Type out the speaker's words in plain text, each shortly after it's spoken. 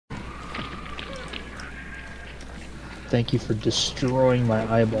Thank you for destroying my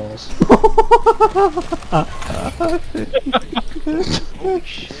eyeballs. Oh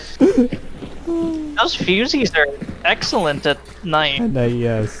shit. Those fusies are excellent at night. And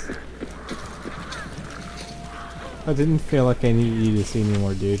yes. I didn't feel like I needed you to see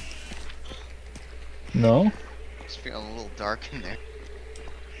anymore, dude. No? It's feeling a little dark in there.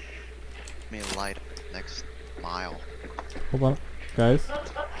 May light up the next mile. Hold on. Guys.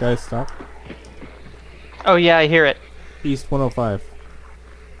 Guys, stop. Oh yeah, I hear it. East 105.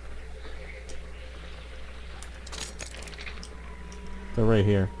 They're right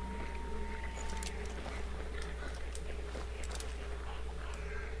here.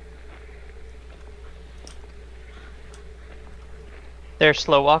 They're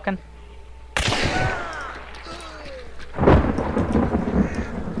slow walking.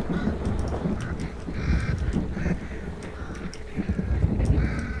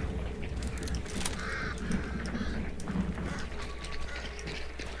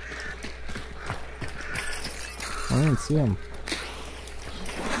 I didn't see him.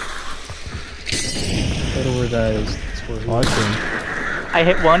 Go to where that is. That's where he Oh, I is. see him. I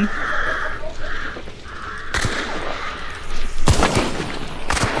hit one.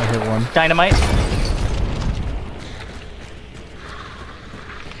 I hit one. Dynamite.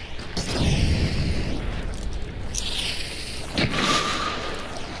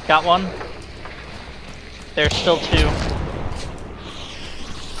 Got one. There's still two.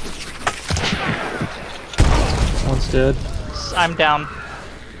 One's dead. I'm down.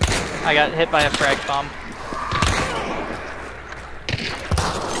 I got hit by a frag bomb.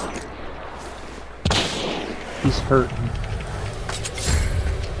 He's hurting.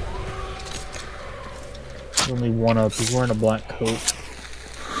 There's only one up. He's wearing a black coat.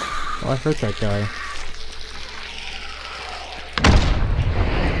 Oh, I hurt that guy.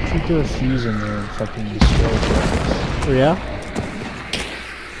 Shoot through a fuse in there and fucking destroy it. Oh, yeah?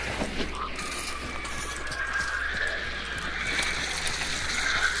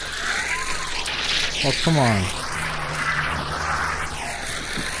 Oh, come on.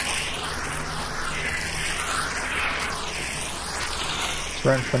 It's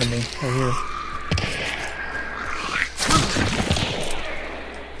right in front of me. Right here.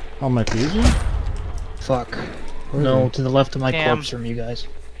 Oh, my fusion? Fuck. Where is No, he? to the left of my Damn. corpse from you guys.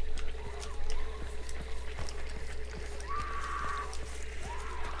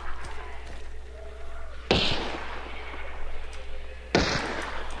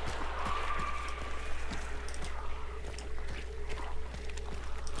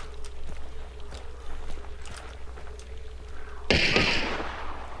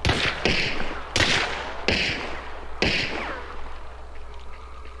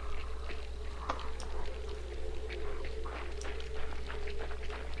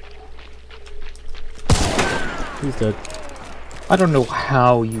 He's dead. I don't know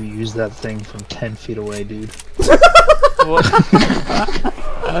how you use that thing from 10 feet away, dude. What?